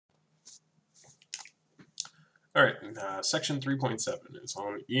All right, section 3.7 is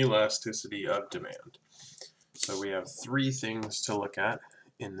on elasticity of demand. So we have three things to look at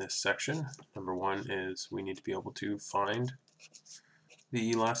in this section. Number one is we need to be able to find the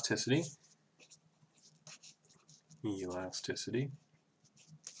elasticity. Elasticity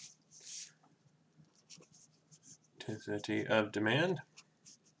of demand.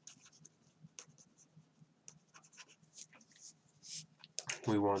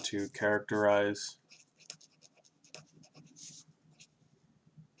 We want to characterize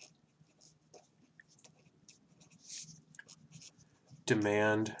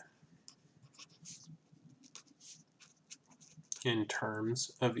demand in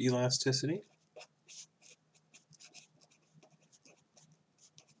terms of elasticity.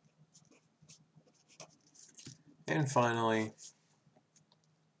 And finally,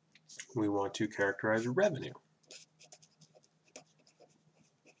 we want to characterize revenue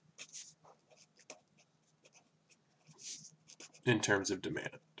in terms of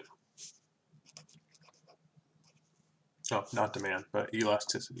demand. Oh, not demand, but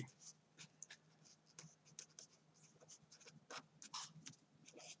elasticity.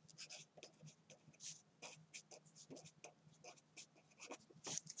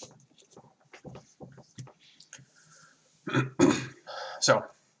 So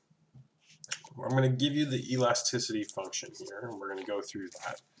I'm going to give you the elasticity function here, and we're going to go through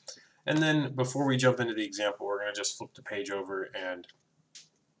that. And then before we jump into the example, we're going to just flip the page over and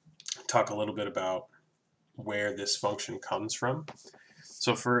talk a little bit about where this function comes from.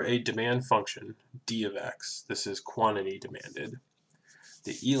 So for a demand function, d of x, this is quantity demanded.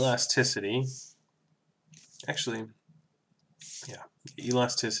 The elasticity, actually, yeah, the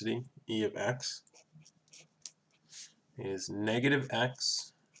elasticity, e of x, is negative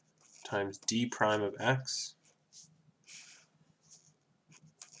x times d prime of x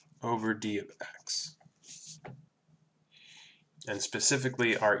over d of x. And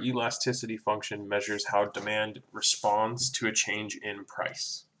specifically, our elasticity function measures how demand responds to a change in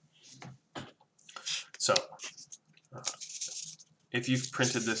price. So, if you've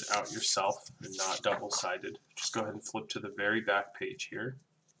printed this out yourself and not double-sided, just go ahead and flip to the very back page here.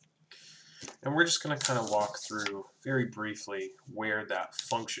 And we're just going to kind of walk through very briefly where that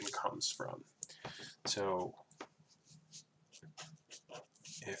function comes from. So,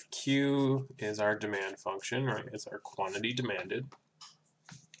 if Q is our demand function, right, it's our quantity demanded,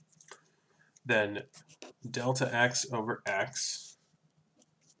 then delta x over x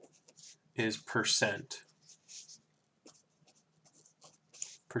is percent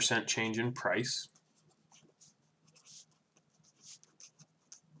change in price.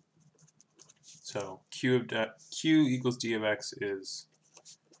 So Q equals d of x is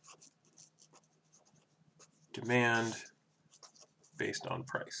demand based on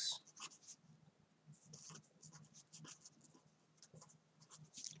price.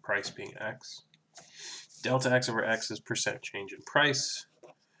 Price being x. Delta x over x is percent change in price.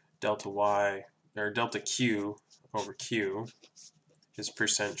 Delta y, or delta q over q is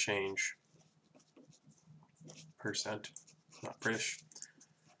percent change, not British,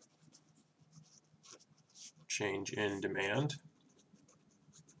 change in demand.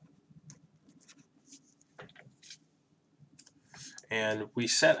 And we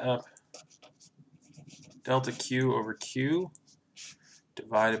set up delta q over q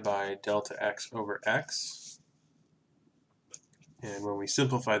divided by delta x over x. And when we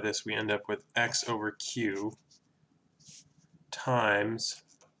simplify this, we end up with x over q times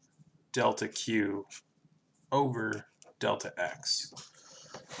delta q over delta x.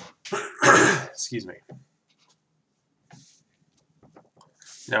 Excuse me.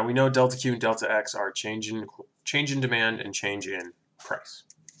 Now we know delta q and delta x are change in demand and change in price.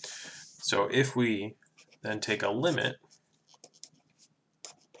 So if we then take a limit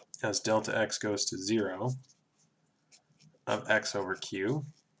as delta x goes to 0 of x over q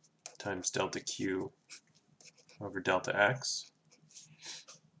times delta q over delta x,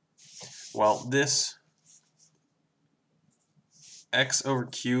 well, this x over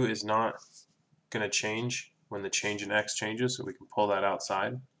q is not going to change when the change in x changes, so we can pull that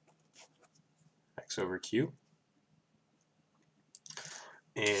outside, x over q.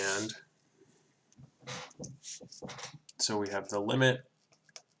 And so we have the limit,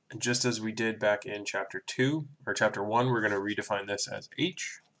 and just as we did back in chapter 2, or chapter 1, we're going to redefine this as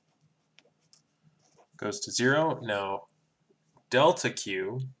h goes to 0. Now, delta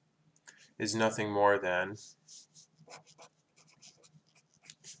q is nothing more than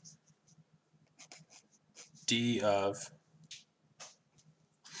d of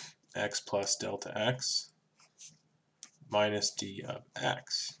x plus delta x minus d of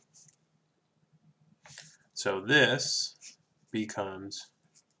x. So this becomes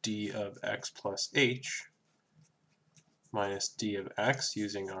d of x plus h minus d of x,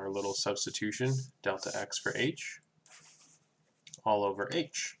 using our little substitution, delta x for h, all over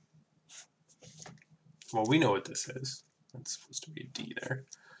h. Well, we know what this is. That's supposed to be a d there.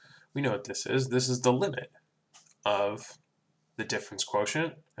 We know what this is. This is the limit of the difference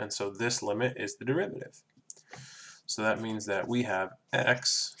quotient, and so this limit is the derivative. So that means that we have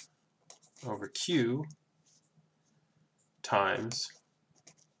x over q times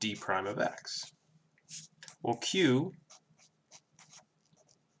d prime of x. Well, q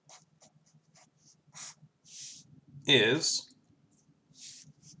is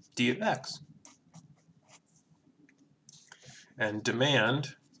d of x. And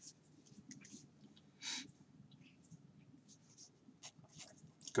demand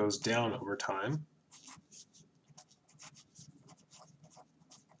goes down over time.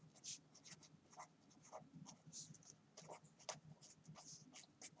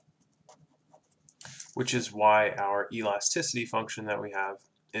 Which is why our elasticity function that we have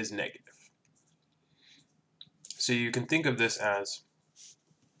is negative. So you can think of this as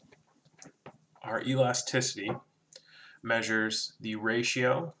our elasticity measures the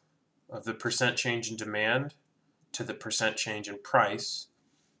ratio of the percent change in demand to the percent change in price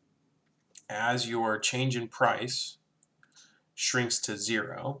as your change in price shrinks to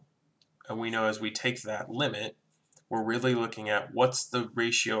 0. And we know as we take that limit, we're really looking at what's the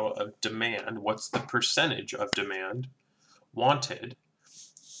ratio of demand, what's the percentage of demand wanted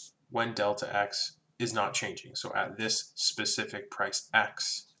when delta x is not changing. So at this specific price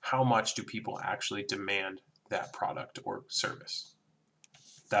x, how much do people actually demand that product or service?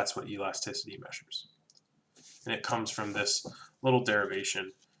 That's what elasticity measures. And it comes from this little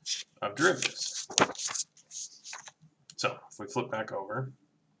derivation of derivatives. So if we flip back over,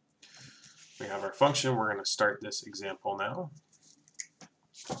 we have our function. We're going to start this example now.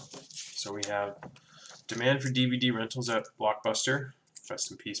 So we have demand for DVD rentals at Blockbuster,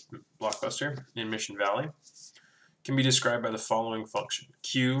 rest in peace Blockbuster, in Mission Valley, can be described by the following function.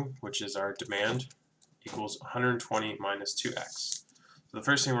 Q, which is our demand, equals 120 minus 2x. So the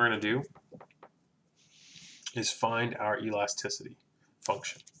first thing we're going to do is find our elasticity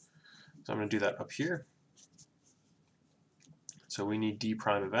function. So I'm going to do that up here. So we need d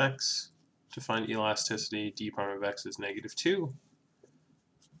prime of x. To find elasticity, d prime of x is -2.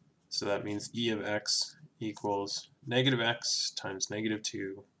 So that means e of x equals -x times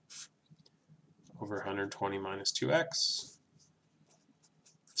 -2 over 120 minus 2x.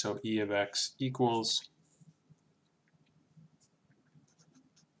 So e of x equals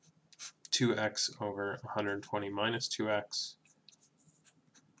 2x over 120 minus 2x,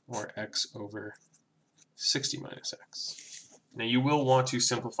 or x over 60 minus x. Now you will want to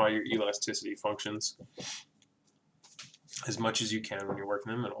simplify your elasticity functions as much as you can when you're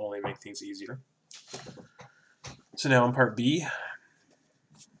working them, and only make things easier. So now in part B,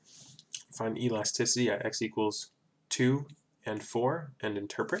 find elasticity at x equals 2 and 4 and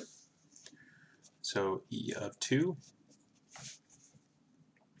interpret. So e of 2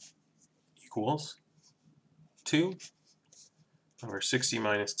 equals 2 over 60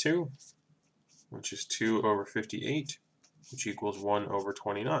 minus 2, which is 2 over 58, which equals 1 over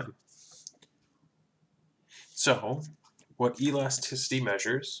 29. So what elasticity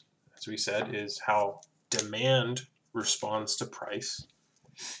measures, as we said, is how demand responds to price.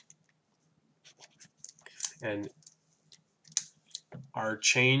 And our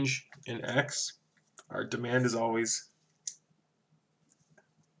change in x, our demand is always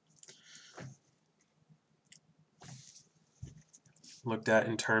looked at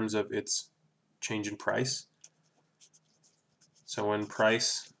in terms of its change in price. So when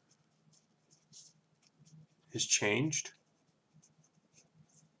price is changed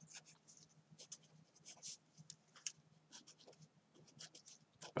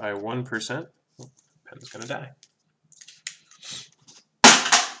by 1%, pen's going to die.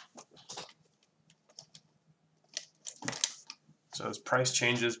 So as price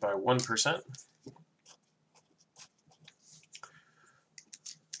changes by 1%,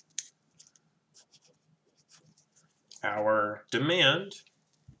 our demand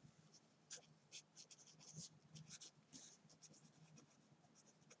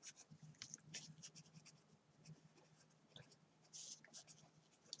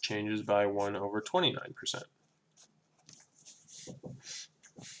changes by 1 over 29%.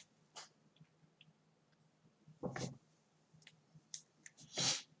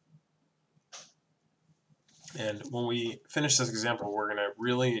 And when we finish this example, we're going to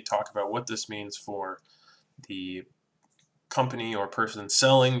really talk about what this means for the company or person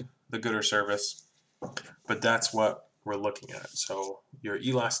selling the good or service, But that's what we're looking at. So your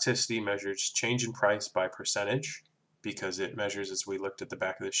elasticity measures change in price by percentage, because it measures, as we looked at the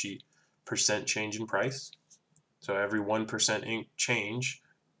back of the sheet, percent change in price. So every 1% change,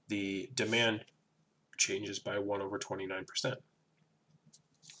 the demand changes by 1 over 29%.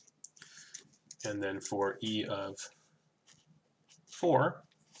 And then for E of 4,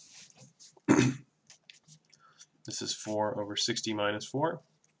 this is 4 over 60 minus 4,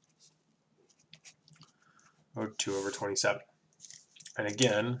 or 2 over 27. And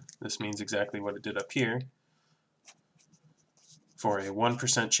again, this means exactly what it did up here. For a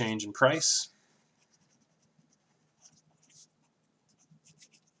 1% change in price,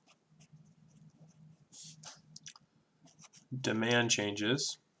 demand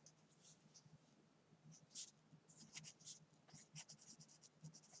changes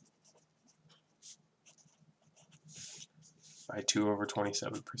by 2 over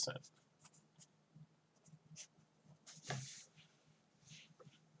 27%.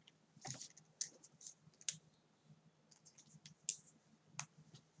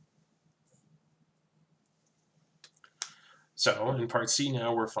 So in part C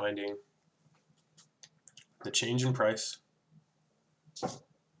now we're finding the change in price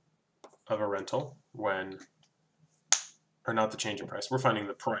of a rental when, or not the change in price, we're finding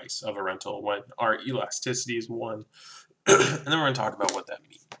the price of a rental when our elasticity is 1. And then we're going to talk about what that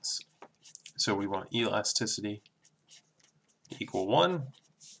means. So we want elasticity equal 1.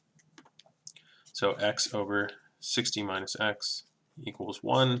 So x over 60 minus x equals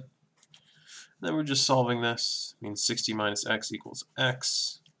 1. And then we're just solving this. It means 60 minus x equals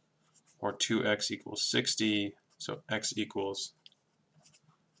x, or 2x equals 60. So x equals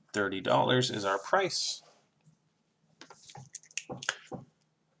 $30 is our price.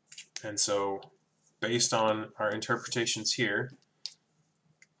 And so based on our interpretations here,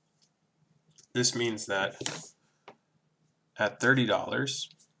 this means that at $30,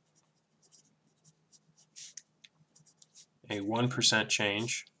 a 1%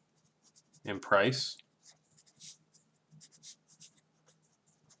 change in price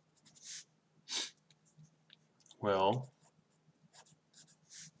will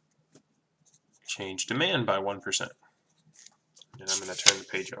change demand by 1%. And I'm going to turn the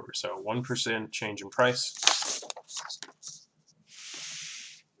page over. So 1% change in price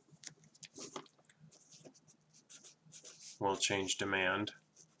will change demand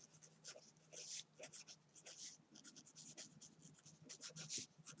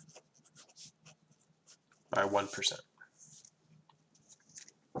by 1%.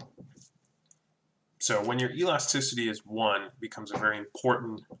 So when your elasticity is 1, it becomes a very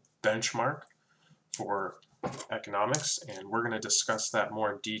important benchmark for economics, and we're going to discuss that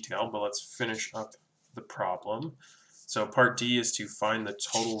more in detail, but let's finish up the problem. So part D is to find the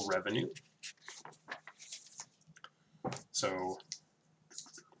total revenue. So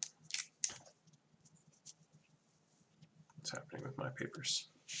what's happening with my papers?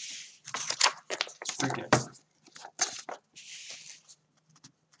 Freaking out.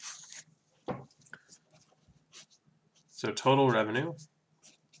 So total revenue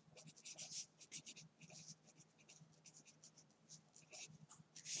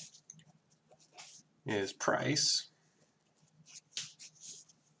is price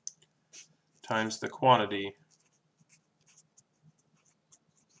times the quantity,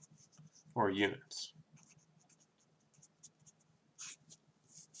 or units.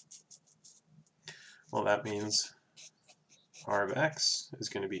 Well, that means R of x is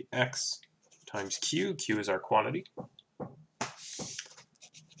going to be x times q. Q is our quantity.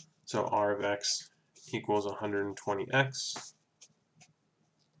 So R of x equals 120x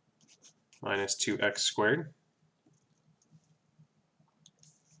minus 2x squared.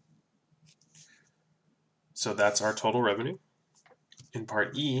 So that's our total revenue. In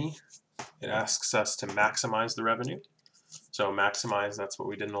part E, it asks us to maximize the revenue. So maximize, that's what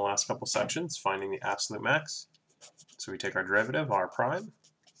we did in the last couple sections, finding the absolute max. So we take our derivative, r prime.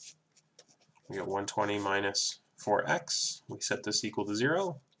 We get 120 minus 4x. We set this equal to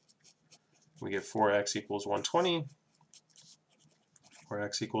 0. We get 4x equals 120.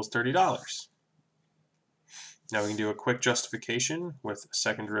 4x equals $30. Now we can do a quick justification with a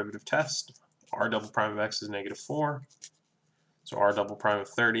second derivative test. R double prime of x is negative 4. So R double prime of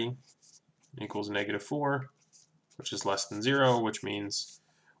 30 equals negative 4, which is less than 0, which means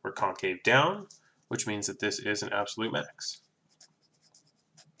we're concave down, which means that this is an absolute max.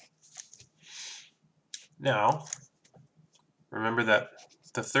 Now, remember that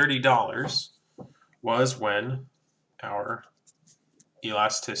the $30 was when our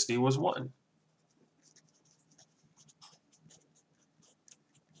elasticity was 1.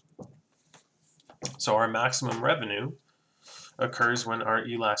 So our maximum revenue occurs when our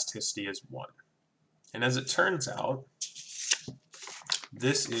elasticity is 1. And as it turns out,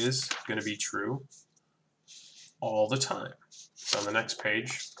 this is going to be true all the time. So on the next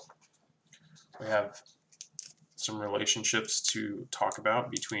page, we have some relationships to talk about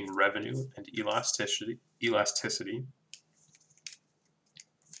between revenue and elasticity.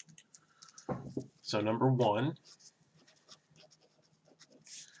 So number 1,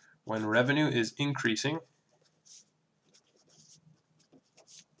 when revenue is increasing,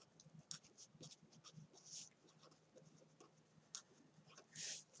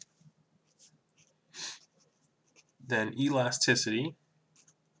 then elasticity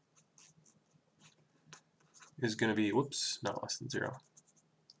is going to be, whoops, not less than 0,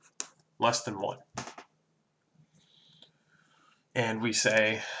 less than 1. And we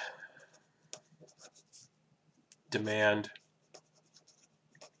say demand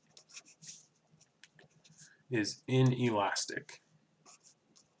is inelastic,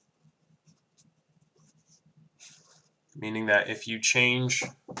 meaning that if you change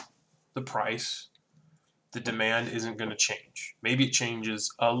the price, the demand isn't going to change. Maybe it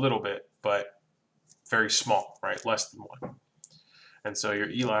changes a little bit, but very small, right? Less than 1. And so your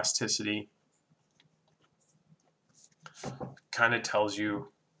elasticity kind of tells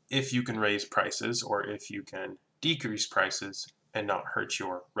you if you can raise prices or if you can decrease prices and not hurt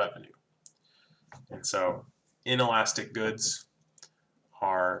your revenue. And so inelastic goods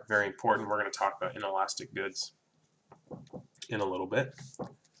are very important. We're going to talk about inelastic goods in a little bit.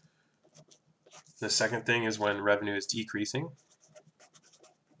 The second thing is when revenue is decreasing.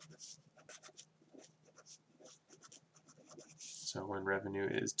 So when revenue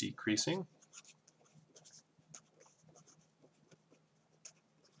is decreasing,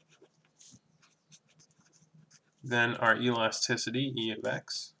 then our elasticity, E of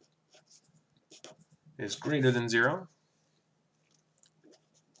x, is greater than 0,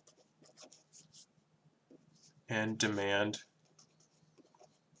 and demand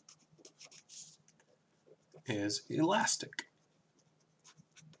is elastic.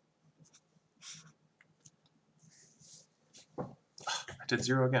 I did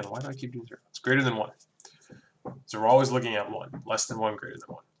 0 again. Why do I keep doing 0? It's greater than 1. So we're always looking at 1. Less than 1, greater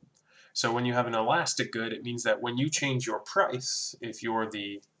than 1. So when you have an elastic good, it means that when you change your price, if you're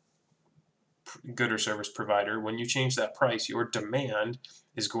the good or service provider, when you change that price, your demand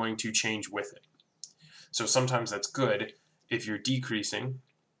is going to change with it. So sometimes that's good. If you're decreasing,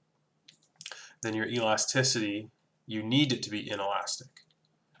 then your elasticity, you need it to be inelastic,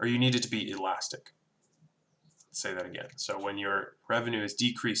 or you need it to be elastic. Let's say that again. So when your revenue is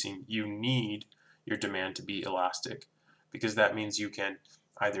decreasing, you need your demand to be elastic, because that means you can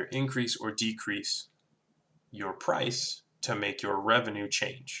either increase or decrease your price to make your revenue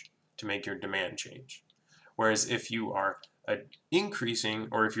change, to make your demand change. Whereas if you are increasing,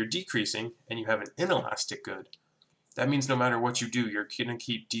 or if you're decreasing and you have an inelastic good, that means no matter what you do, you're going to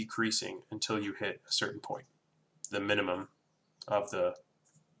keep decreasing until you hit a certain point, the minimum of the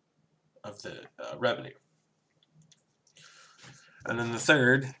revenue. And then the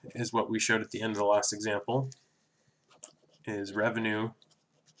third is what we showed at the end of the last example, is revenue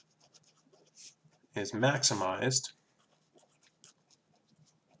is maximized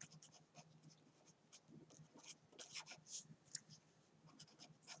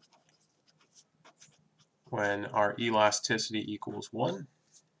when our elasticity equals 1.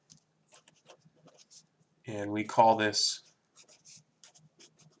 And we call this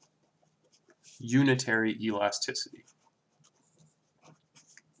unitary elasticity.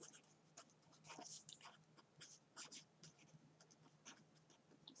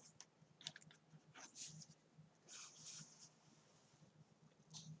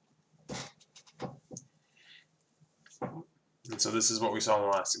 And so this is what we saw in the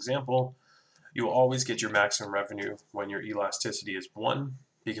last example. You will always get your maximum revenue when your elasticity is 1,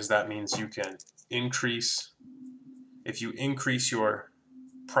 because that means you can increase. If you increase your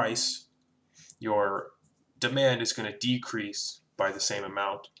price, your demand is going to decrease by the same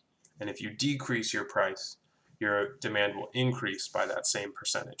amount. And if you decrease your price, your demand will increase by that same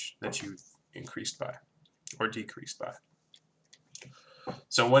percentage that you increased by or decreased by.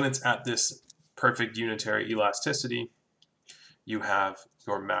 So when it's at this perfect unitary elasticity, you have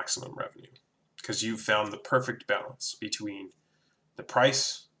your maximum revenue, because you've found the perfect balance between the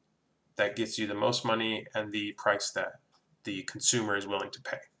price that gets you the most money and the price that the consumer is willing to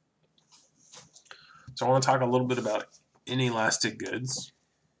pay. So I want to talk a little bit about inelastic goods.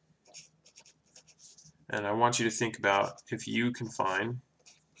 And I want you to think about if you can find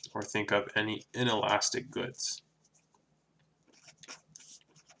or think of any inelastic goods.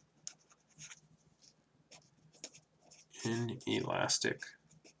 inelastic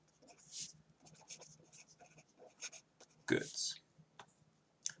goods,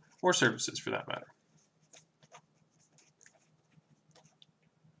 or services for that matter.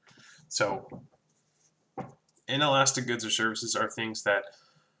 So inelastic goods or services are things that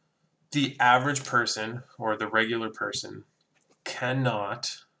the average person or the regular person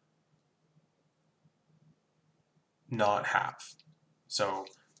cannot not have. So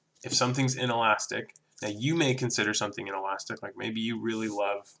if something's inelastic, now you may consider something inelastic, like maybe you really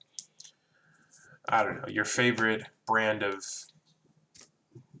love, I don't know, your favorite brand of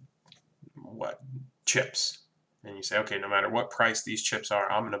chips. And you say, okay, no matter what price these chips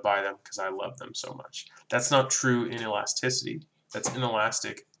are, I'm going to buy them because I love them so much. That's not true inelasticity. That's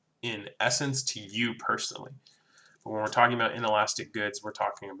inelastic in essence to you personally. But when we're talking about inelastic goods, we're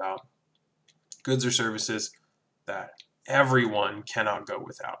talking about goods or services that everyone cannot go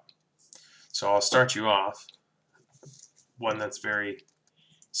without. So I'll start you off, one that's very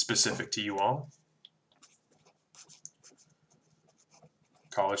specific to you all.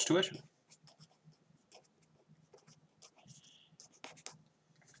 College tuition.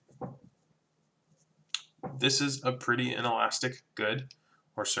 This is a pretty inelastic good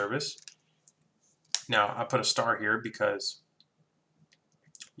or service. Now, I put a star here because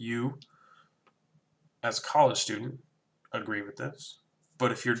you, as a college student, agree with this.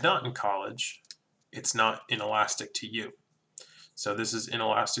 But if you're not in college, it's not inelastic to you. So this is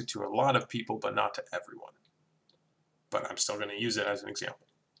inelastic to a lot of people, but not to everyone. But I'm still going to use it as an example.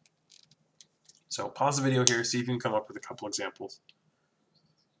 So pause the video here, see if you can come up with a couple examples.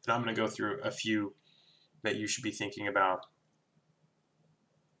 And I'm going to go through a few that you should be thinking about.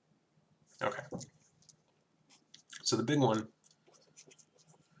 Okay. So the big one,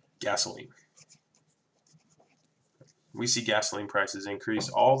 gasoline. We see gasoline prices increase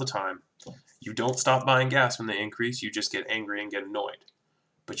all the time. You don't stop buying gas when they increase, you just get angry and get annoyed.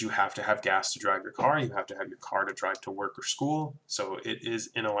 But you have to have gas to drive your car, you have to have your car to drive to work or school, so it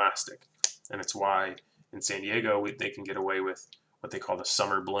is inelastic. And it's why in San Diego they can get away with what they call the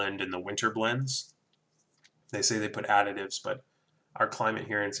summer blend and the winter blends. They say they put additives, but our climate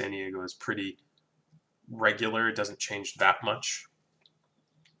here in San Diego is pretty regular, it doesn't change that much.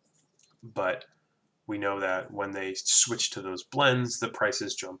 But we know that when they switch to those blends, the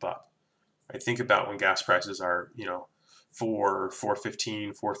prices jump up. I think about when gas prices are, $4,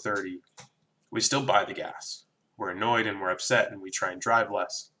 $4.15, $4.30. We still buy the gas. We're annoyed and we're upset and we try and drive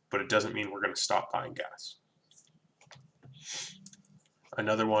less, but it doesn't mean we're going to stop buying gas.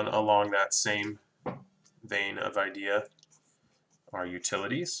 Another one along that same vein of idea are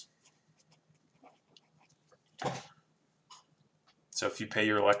utilities. So if you pay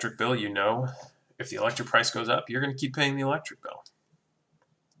your electric bill, you know if the electric price goes up, you're going to keep paying the electric bill.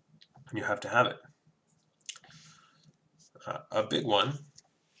 You have to have it. A big one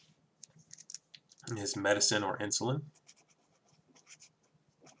is medicine or insulin.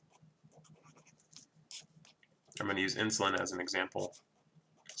 I'm going to use insulin as an example,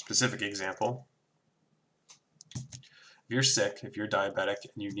 specific example. If you're sick, if you're diabetic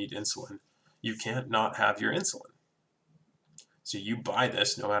and you need insulin, you can't not have your insulin. So you buy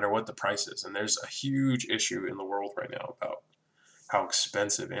this no matter what the price is. And there's a huge issue in the world right now about how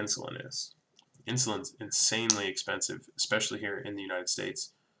expensive insulin is. Insulin's insanely expensive, especially here in the United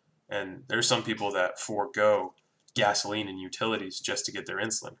States. And there's some people that forego gasoline and utilities just to get their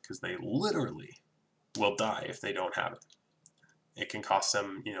insulin because they literally will die if they don't have it. It can cost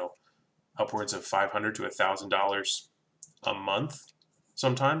them, upwards of $500 to $1,000 a month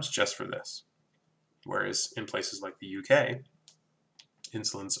sometimes just for this. Whereas in places like the UK,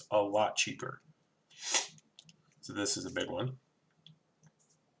 insulin's a lot cheaper. So this is a big one.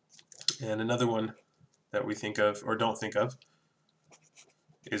 And another one that we think of or don't think of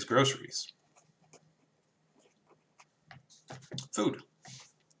is groceries. Food.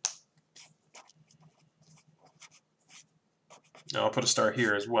 Now I'll put a star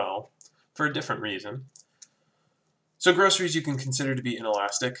here as well for a different reason. So groceries you can consider to be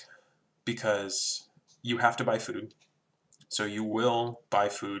inelastic because you have to buy food. So you will buy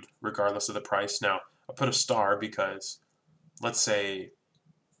food regardless of the price. Now I'll put a star because let's say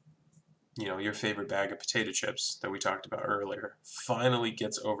your favorite bag of potato chips that we talked about earlier finally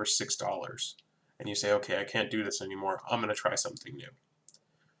gets over $6 and you say, okay, I can't do this anymore, I'm going to try something new.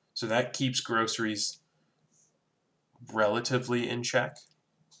 So that keeps groceries relatively in check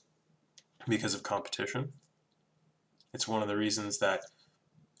because of competition. It's one of the reasons that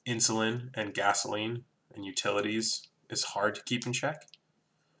insulin and gasoline and utilities is hard to keep in check,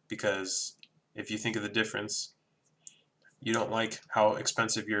 because if you think of the difference, you don't like how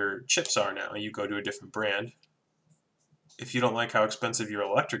expensive your chips are now, you go to a different brand, if you don't like how expensive your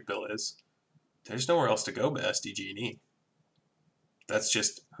electric bill is, there's nowhere else to go but SDG&E. That's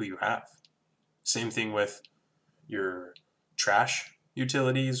just who you have. Same thing with your trash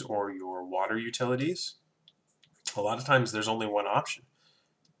utilities or your water utilities. A lot of times there's only one option.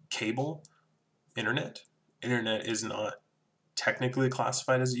 Cable, internet. Internet is not technically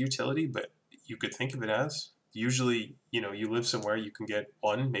classified as a utility, but you could think of it as. Usually, you live somewhere, you can get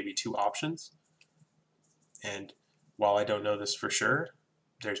one, maybe two options. And while I don't know this for sure,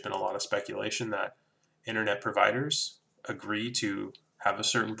 there's been a lot of speculation that internet providers agree to have a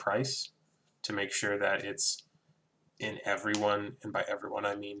certain price to make sure that it's in everyone, and by everyone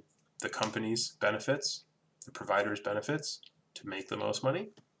I mean the company's benefits, the provider's benefits, to make the most money.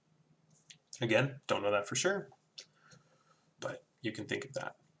 Again, don't know that for sure, but you can think of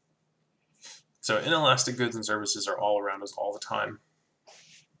that. So inelastic goods and services are all around us all the time.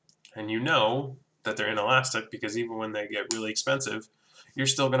 And you know that they're inelastic because even when they get really expensive, you're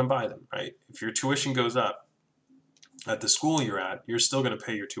still going to buy them, right? If your tuition goes up at the school you're at, you're still going to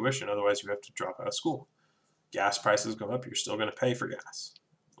pay your tuition, otherwise you have to drop out of school. Gas prices go up, you're still going to pay for gas.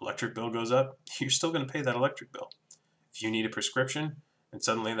 Electric bill goes up, you're still going to pay that electric bill. If you need a prescription and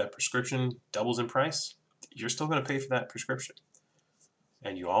suddenly that prescription doubles in price, you're still going to pay for that prescription.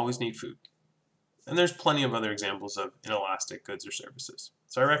 And you always need food. And there's plenty of other examples of inelastic goods or services.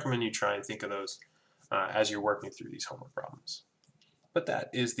 So I recommend you try and think of those as you're working through these homework problems. But that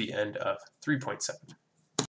is the end of 3.7.